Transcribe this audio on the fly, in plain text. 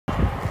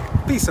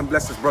Peace and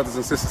blessings, brothers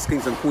and sisters,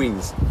 kings and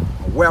queens.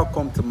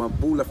 Welcome to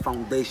Mabula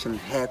Foundation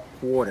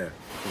headquarters,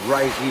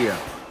 right here,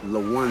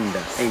 Luanda,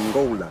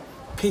 Angola,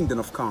 Kingdom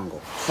of Congo.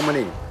 Come on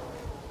in.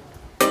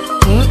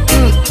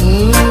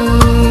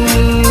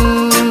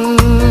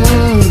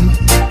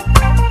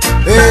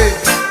 Hey,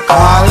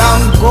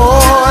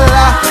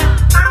 Angola,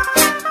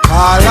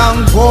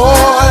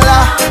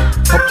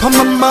 up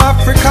on my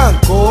African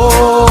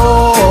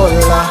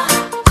Angola,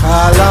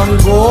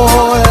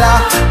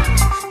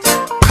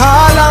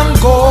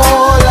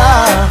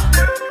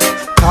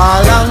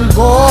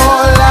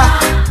 Angola,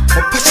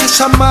 up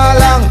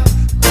Shamalang,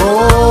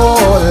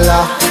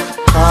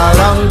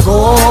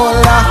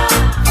 Angola.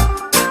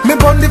 Me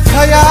burn the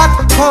fire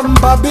from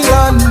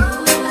Babylon,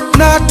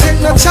 not take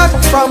no chat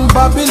from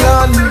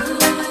Babylon.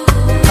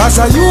 Cause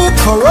a you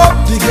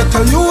corrupt, the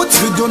ghetto youths,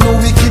 we don't know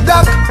wicked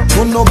act,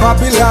 we know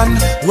Babylon.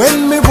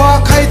 When me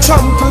walk, I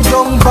trample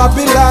down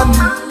Babylon.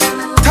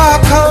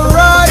 Talk and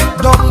ride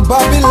down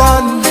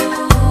Babylon.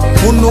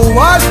 Who know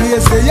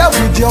always there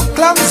with your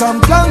clams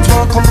and plans.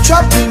 Won't come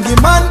trapping the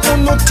man who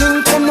no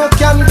think who no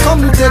can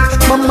come take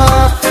Mama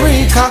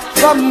Africa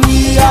from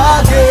me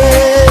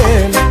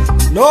again.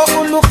 No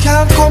who no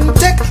can come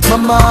take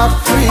Mama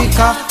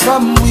Africa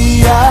from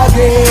we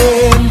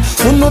again.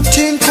 Who no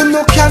think who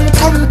no can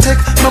come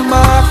take Mama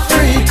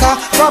Africa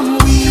from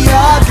we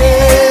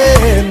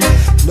again.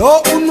 No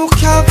who no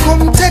can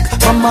come take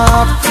Mama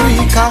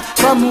Africa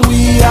from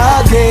we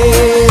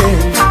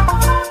again.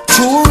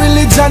 True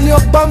religion you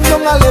bang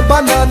down a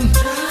Lebanon.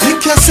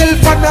 Lick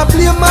yourself and a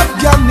blame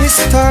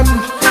Afghanistan.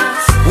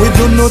 We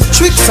do no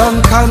tricks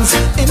and cons,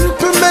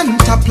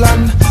 implement a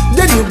plan.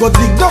 Then you go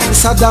dig down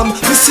Saddam.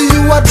 We see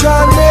you a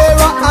draw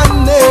nearer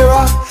and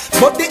nearer,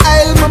 but the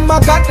Isle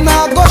mama got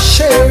now go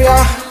share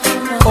ya.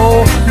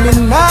 Oh, me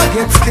nah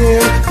get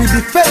scared, we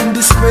defend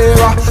the square.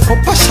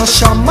 Papa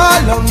Shasha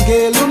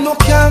Malangale, who no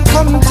can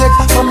come take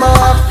Mama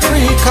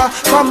Africa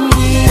from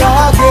me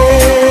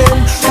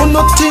again. Who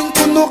no think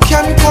who no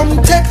can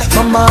come take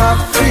Mama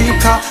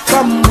Africa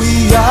from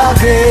we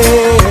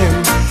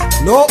again.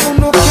 No, who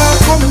no can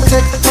come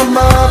take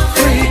Mama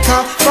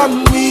Africa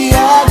from me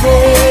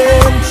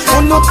again.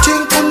 Who no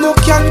think who no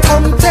can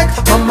come take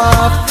Mama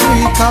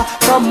Africa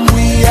from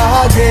we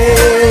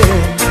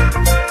again.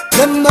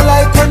 Them no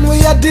like when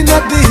we are in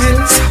at the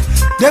hills.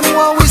 Them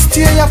want we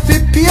stay here fi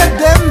pay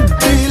them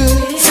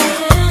bills.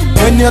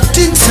 When you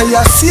think say you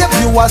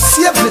are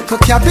safe, little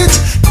cabbage.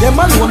 Them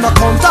alone a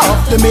count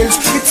off the mills.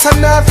 It's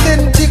an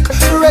authentic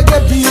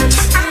reggae beat.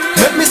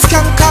 Let me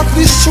skank off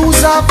these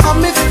shoes off of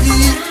my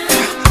feet.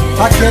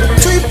 I get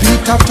 3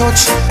 Peter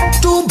touch,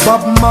 2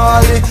 Bob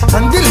Marley,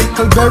 and the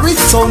little berry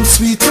sound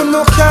sweet. You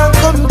know can't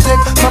come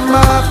take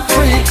Mama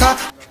Africa.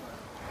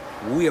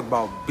 We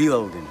about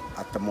building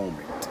at the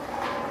moment.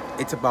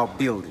 It's about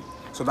building.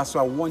 So that's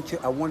why I want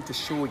to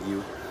show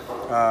you.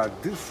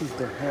 This is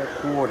the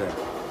headquarters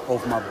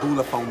of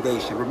Mabula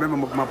Foundation.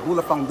 Remember,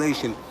 Mabula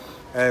Foundation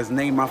is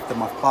named after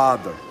my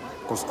father,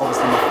 because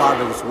obviously my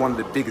father was one of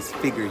the biggest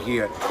figures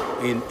here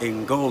in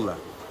Angola.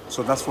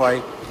 So that's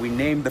why we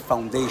named the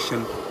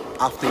foundation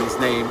after his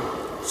name.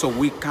 So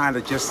we kind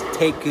of just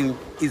taking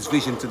his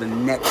vision to the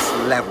next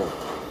level.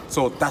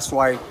 So that's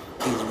why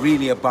it's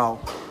really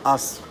about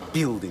us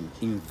building,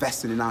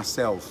 investing in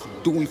ourselves,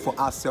 doing for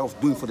ourselves,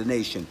 doing for the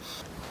nation.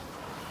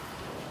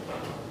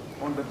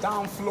 On the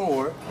down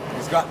floor,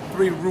 it's got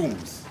 3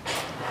 rooms.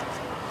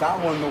 That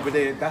one over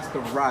there, that's the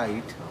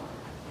ride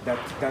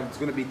that's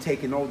going to be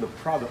taking all the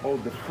product, all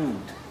the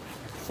food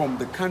from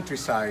the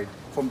countryside,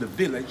 from the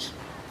village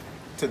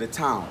to the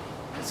town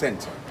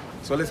center.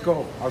 So let's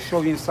go. I'll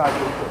show you inside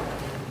real quick.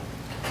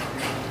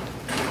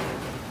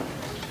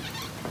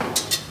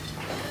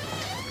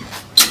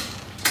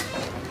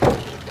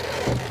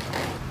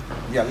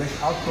 Yeah,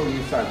 I'll show you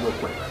inside real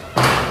quick.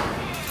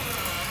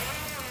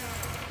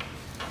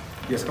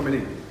 Yes, coming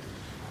in.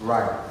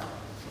 Right.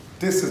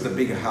 This is the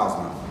bigger house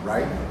now,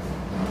 right?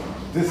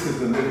 This is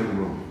the living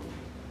room.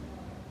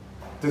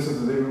 This is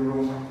the living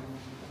room.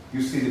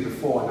 You see the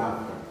before and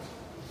after.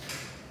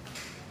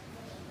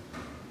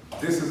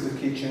 This is the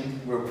kitchen,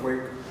 real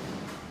quick.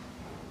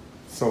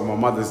 So my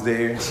mother's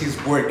there. She's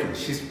working.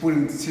 She's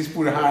putting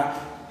her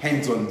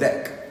hands on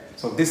deck.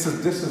 So this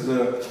is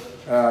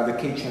the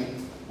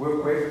kitchen. Real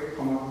quick,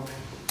 come on.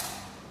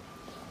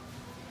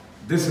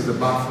 This is the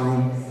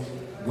bathroom.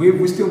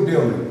 We're still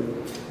building.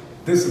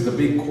 This is the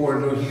big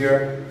corridor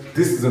here.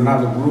 This is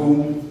another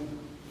room.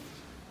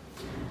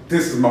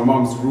 This is my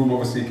mom's room,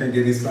 obviously you can't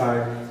get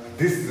inside.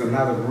 This is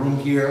another room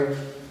here,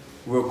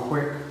 real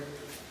quick.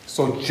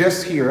 So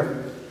just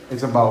here,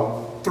 it's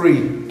about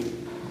 3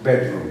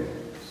 bedrooms.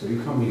 So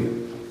you come here.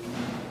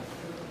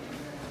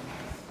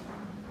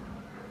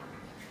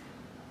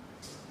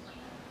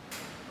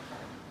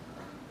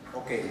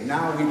 Okay,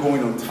 now we're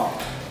going on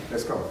top.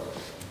 Let's go.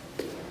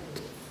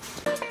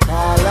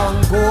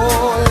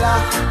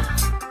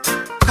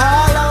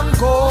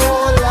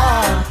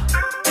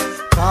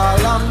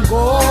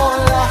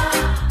 Angola,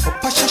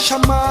 Papa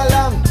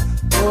Shamalang,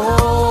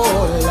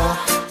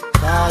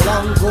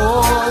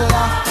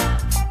 Angola.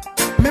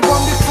 Me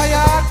burn the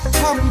fire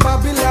from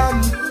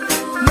Babylon.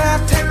 Nah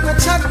take no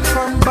chat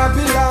from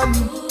Babylon.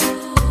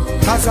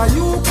 Cause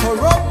you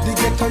corrupt the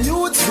ghetto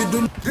youths we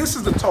do. This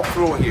is the top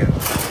floor here.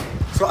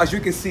 So as you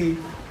can see,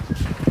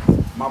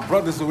 my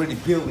brother's already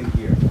building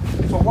here.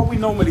 So what we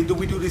normally do,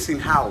 we do this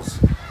in-house.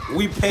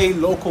 We pay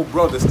local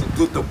brothers to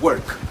do the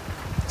work.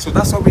 So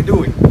that's what we're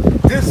doing.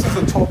 This is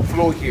the top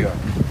floor here.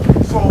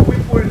 So we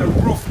put in a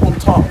roof on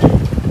top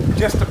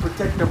just to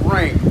protect the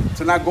rain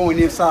to not going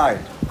inside.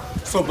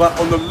 So but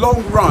on the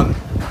long run,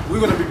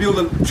 we're gonna be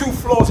building 2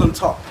 floors on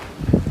top.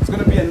 It's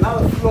gonna be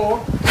another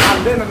floor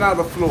and then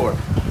another floor.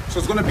 So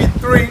it's gonna be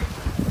 3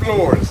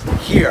 floors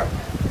here.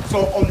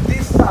 So on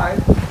this side,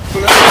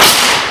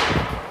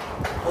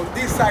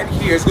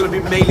 here is going to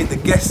be mainly the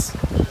guest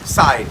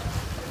side.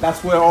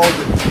 That's where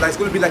that's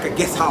going to be like a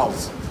guest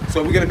house.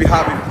 So we're going to be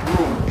having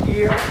room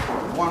here,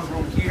 1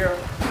 room here,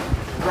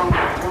 one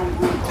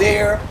room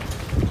there,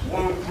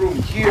 1 room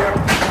here.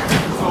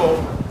 So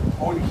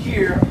on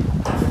here,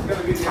 it's going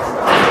to be the style.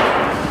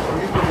 So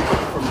you're going to be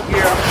coming from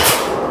here,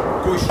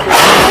 go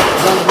straight,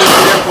 1 room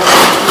here, 1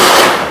 room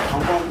here,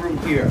 and 1 room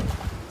here.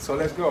 So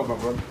let's go, my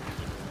brother.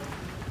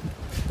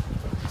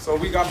 So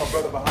we got my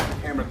brother behind the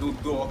camera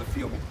do all the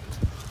filming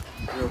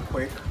real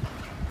quick.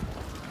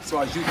 So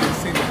as you can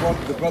see,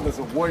 the brothers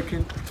are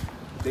working.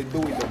 They're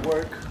doing the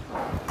work.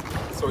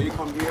 So you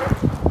come here.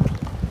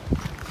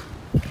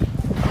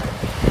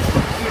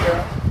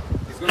 Here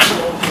is going to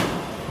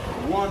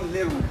be 1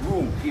 little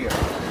room here.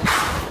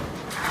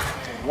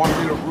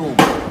 1 little room.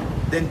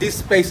 Then this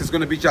space is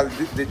going to be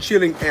just the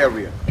chilling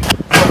area.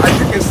 So as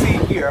you can see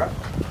here,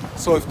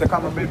 so if the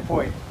camera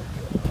midpoint,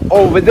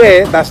 over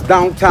there, that's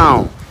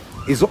downtown.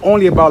 It's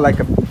only about like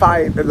 10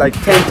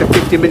 to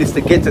 15 minutes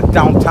to get to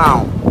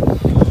downtown.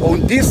 On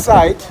this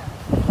side,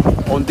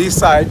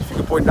 if you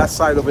can point that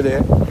side over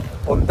there,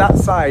 on that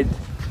side,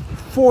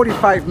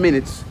 45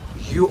 minutes,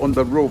 you on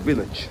the Row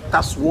Village.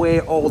 That's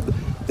where all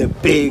the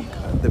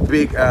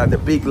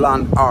big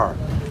land are.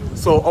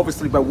 So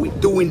obviously, but we're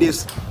doing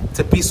this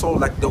to be so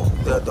like the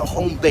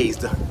home base,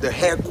 the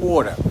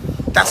headquarters.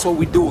 That's what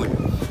we're doing.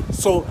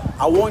 So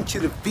I want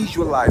you to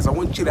visualize, I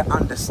want you to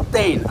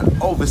understand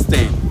and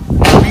understand.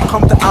 When we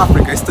come to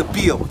Africa, it's to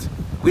build.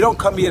 We don't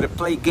come here to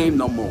play game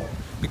no more.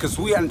 Because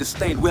we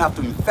understand we have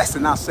to invest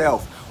in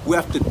ourselves. We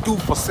have to do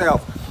for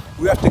self.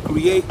 We have to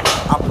create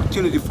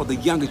opportunity for the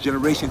younger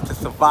generation to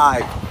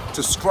survive,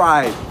 to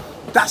strive.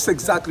 That's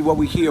exactly what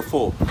we're here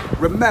for.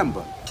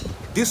 Remember,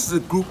 this is a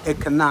group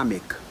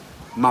economic.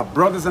 My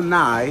brothers and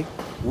I,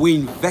 we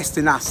invest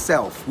in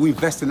ourselves. We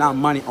invest in our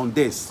money on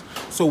this.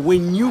 So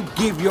when you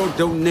give your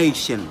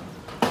donation,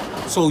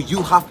 so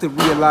you have to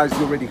realize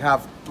you already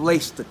have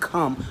place to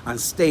come and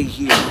stay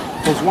here.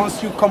 Because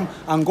once you come,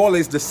 Angola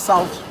is the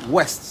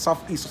southwest,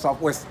 southeast,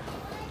 southwest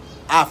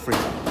Africa.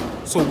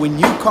 So when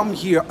you come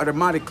here,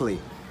 automatically,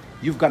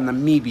 you've got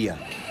Namibia,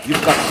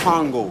 you've got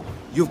Congo,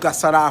 you've got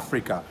South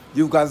Africa,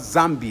 you've got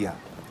Zambia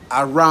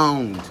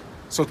around.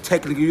 So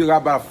technically, you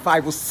got about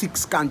 5 or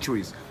 6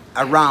 countries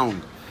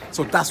around.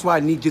 So that's why I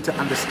need you to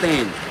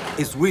understand.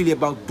 It's really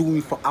about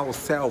doing for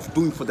ourselves,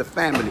 doing for the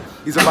family.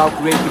 It's about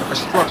creating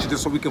infrastructure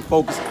just so we can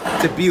focus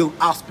to build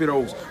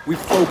hospitals. We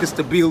focus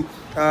to build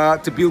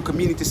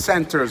community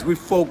centers. We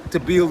focus to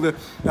build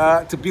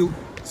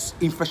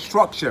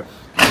infrastructure,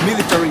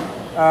 military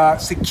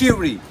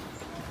security,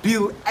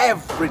 build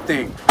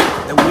everything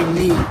that we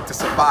need to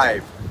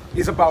survive.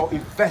 It's about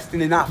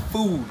investing in our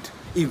food,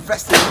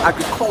 investing in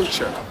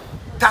agriculture.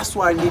 That's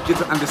why I need you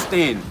to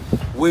understand.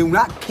 When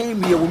I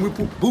came here, when we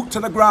put boots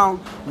on the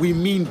ground, we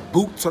mean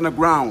boots on the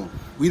ground.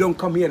 We don't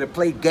come here to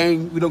play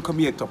games. We don't come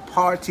here to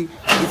party.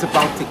 It's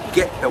about to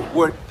get the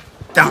work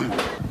done.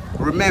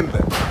 Remember,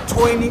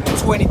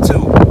 2022,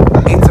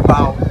 it's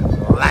about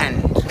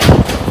land.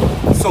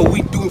 So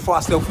we do it for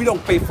ourselves. We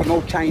don't pay for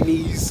no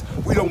Chinese.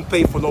 We don't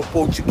pay for no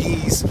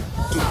Portuguese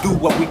to do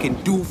what we can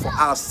do for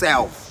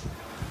ourselves.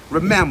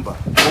 Remember,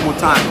 one more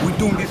time, we're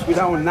doing this with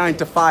our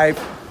 9-to-5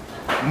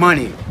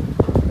 money.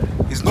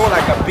 It's not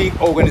like a big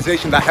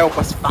organization that help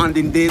us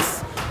funding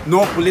this.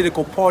 No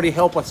political party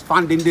help us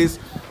funding this.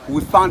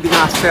 We're funding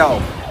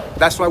ourselves.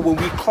 That's why when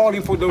we're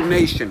calling for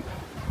donation,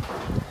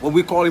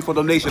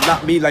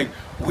 that means like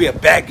we are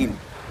begging.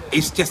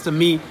 It's just to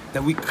mean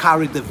that we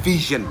carry the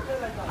vision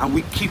and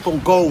we keep on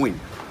going.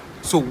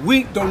 So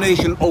with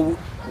donation or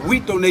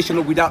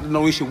without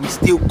donation, we're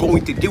still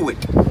going to do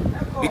it.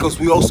 Because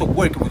we also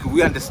work,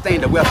 we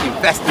understand that we have to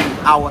invest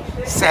in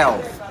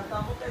ourselves.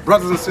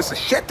 Brothers and sisters,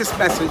 share this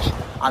message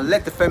and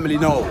let the family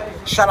know.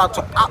 Shout out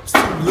to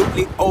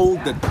absolutely all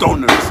the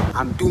donors.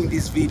 I'm doing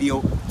this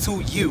video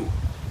to you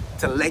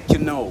to let you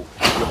know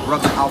your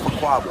brother Alpha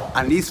Quabo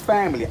and his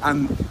family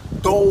and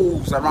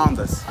those around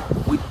us,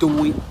 we're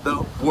doing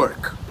the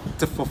work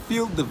to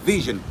fulfill the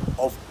vision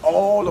of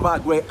all of our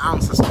great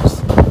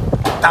ancestors.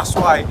 That's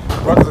why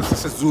brothers and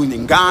sisters doing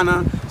in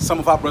Ghana, some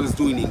of our brothers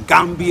doing in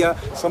Gambia,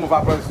 some of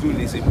our brothers doing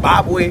in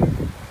Zimbabwe.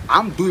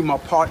 I'm doing my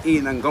part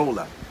in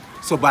Angola.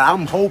 So, but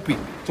I'm hoping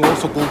to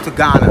also go to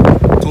Ghana,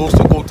 to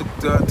also go to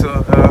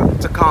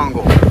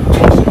Congo, to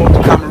also go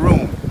to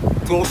Cameroon,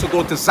 to also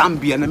go to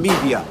Zambia,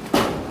 Namibia.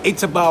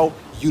 It's about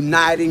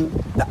uniting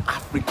the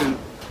African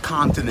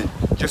continent,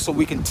 just so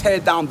we can tear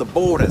down the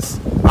borders.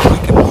 And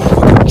we can move,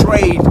 we can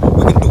trade,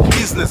 we can do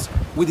business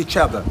with each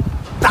other.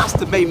 That's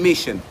the main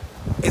mission.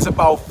 It's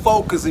about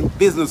focusing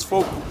business,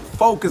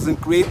 focus and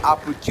create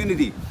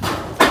opportunity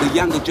for the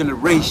younger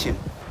generation.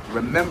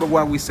 Remember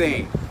what we're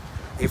saying.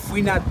 If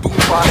we're not doing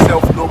for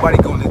ourselves, nobody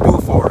gonna do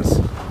it for us.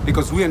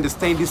 Because we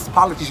understand these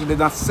politicians, they're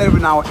not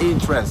serving our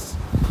interests.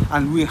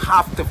 And we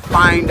have to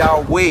find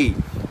our way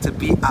to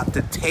be at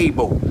the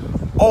table.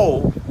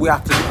 Or we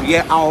have to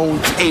create our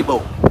own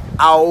table,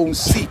 our own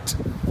seat,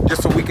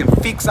 just so we can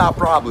fix our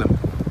problem.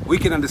 We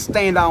can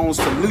understand our own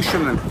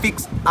solution and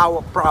fix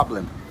our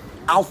problem.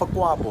 Alpha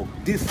Quabo,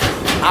 this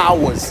is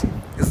ours.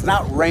 It's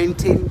not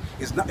renting,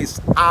 it's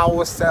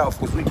ourselves,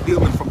 because we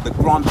build it from the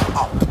ground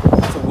up.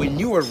 So when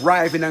you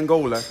arrive in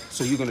Angola,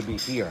 so you're gonna be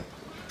here.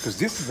 Because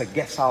this is a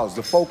guest house.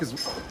 The focus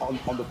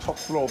on the top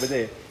floor over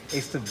there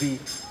is to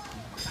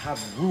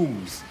have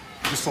rooms.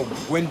 Just so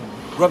when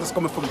brothers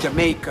coming from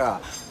Jamaica,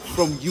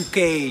 from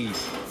UK,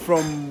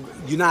 from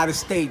United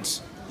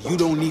States, you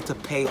don't need to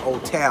pay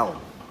hotel.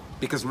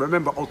 Because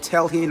remember,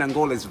 hotel here in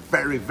Angola is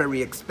very,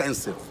 very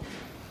expensive.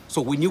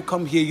 So when you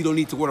come here, you don't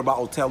need to worry about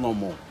hotel no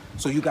more.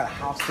 So you got a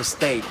house to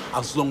stay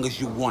as long as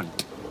you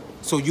want.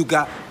 So you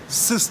got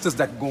sisters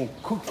that gonna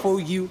cook for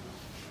you.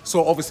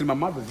 So obviously my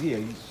mother's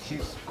here,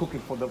 she's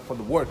cooking for the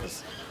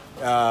workers.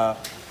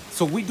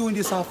 So we doing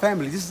this our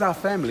family. This is our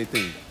family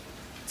thing.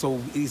 So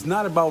it's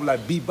not about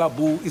like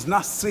be-ba-boo. It's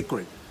not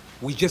secret.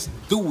 We just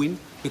doing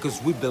because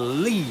we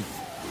believe,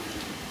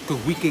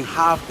 because we can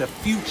have the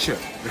future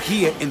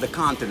here in the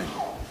continent.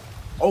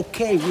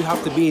 Okay, we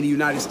have to be in the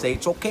United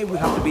States. Okay, we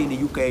have to be in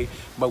the UK,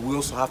 but we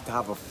also have to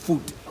have a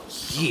foot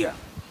here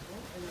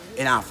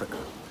in Africa.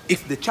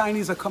 If the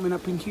Chinese are coming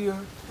up in here,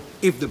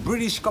 if the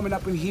British coming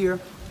up in here,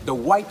 the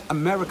white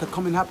America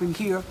coming up in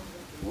here,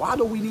 why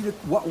do we need it?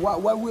 Why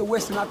we're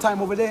wasting our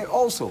time over there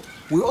also?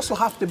 We also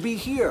have to be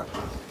here,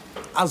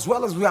 as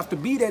well as we have to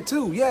be there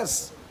too,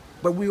 yes.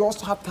 But we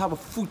also have to have a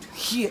foot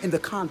here in the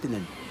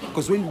continent.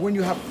 Because when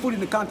you have foot in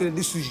the continent,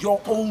 this is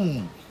your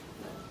own.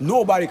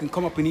 Nobody can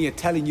come up in here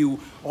telling you,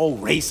 oh,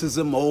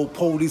 racism, oh,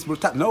 police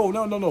brutality.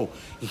 No.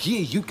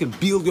 Here you can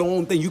build your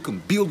own thing. You can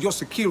build your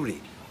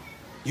security.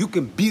 You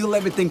can build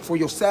everything for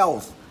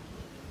yourself.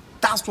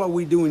 That's what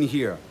we're doing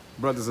here,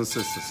 brothers and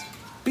sisters.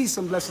 Peace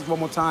and blessings one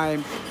more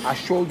time. I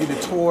showed you the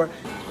tour.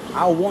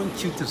 I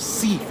want you to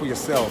see for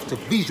yourself, to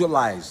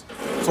visualize.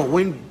 So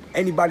when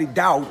anybody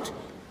doubt,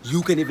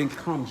 you can even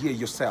come here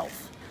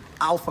yourself.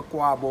 Alpha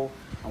Quabo,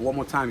 and one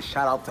more time,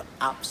 shout out to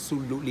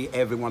absolutely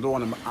everyone.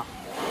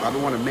 I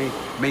don't want to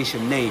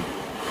mention name.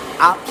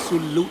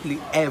 Absolutely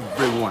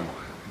everyone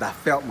that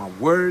felt my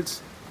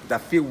words,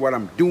 that feel what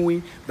I'm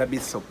doing, that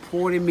been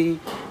supporting me.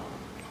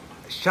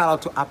 Shout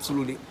out to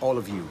absolutely all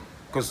of you.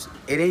 Because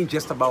it ain't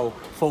just about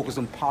focus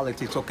on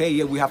politics. Okay,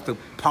 yeah, we have to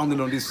pound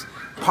it on this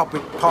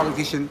puppet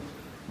politician,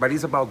 but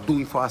it's about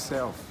doing for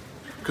ourselves.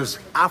 Because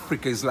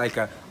Africa is like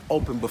an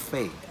open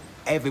buffet.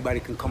 Everybody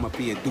can come up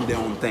here and do their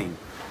own thing.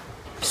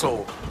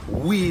 So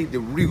we, the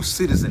real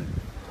citizen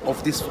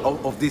of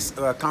this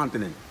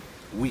continent,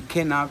 we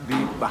cannot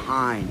be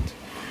behind.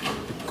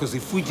 Because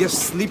if we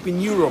just sleep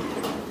in Europe,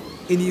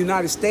 in the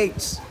United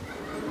States,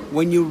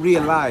 when you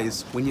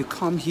realize, when you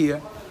come here,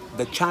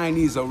 the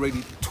Chinese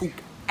already took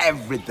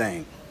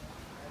everything.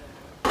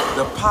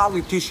 The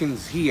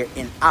politicians here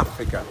in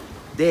Africa,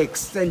 they're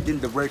extending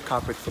the red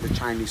carpet for the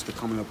Chinese to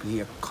come up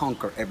here,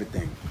 conquer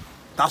everything.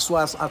 That's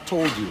why I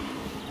told you,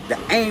 the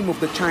aim of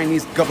the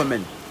Chinese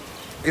government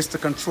is to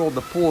control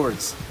the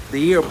ports,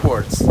 the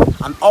airports,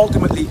 and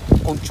ultimately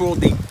control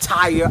the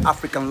entire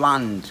African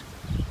land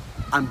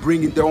and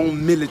bring in their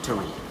own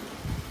military.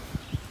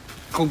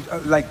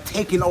 Like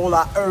taking all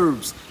our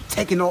herbs,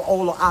 taking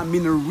all of our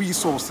mineral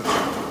resources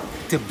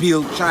to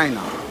build China.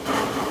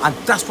 And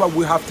that's why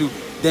we have to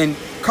then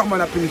come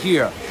on up in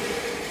here.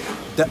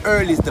 The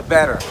earliest, the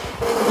better.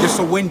 Just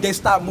so when they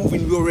start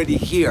moving, we're already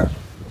here.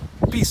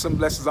 Peace and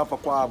blessings of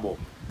Aquabo.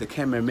 The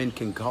cameraman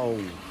can go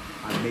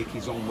and make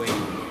his own way.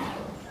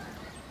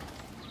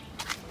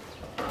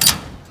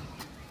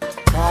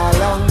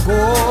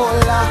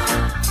 Angola,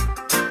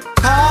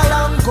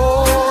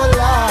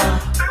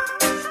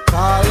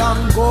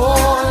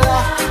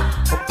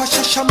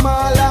 Opasha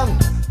Malang,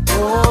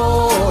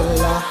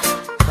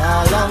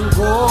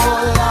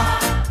 Angola.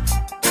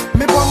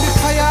 Me born the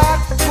fire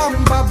from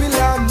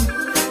Babylon.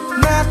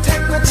 Nah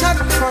take no chat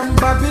from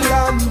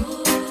Babylon.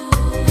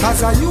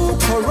 As a you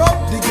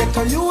corrupt the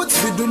ghetto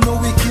youths, we do no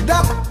wicked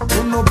up,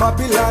 do no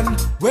Babylon.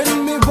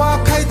 When me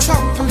walk I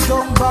trample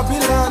down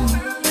Babylon.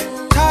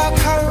 Talk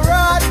and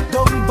rot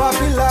down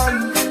Babylon.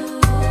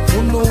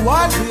 You know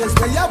what ways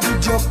they have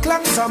with your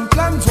clans and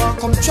plans. Walk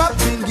come trap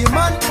bingy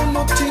man, who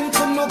no think,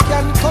 who no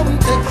can come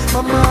take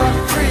Mama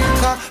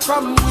Africa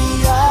from we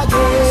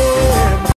again.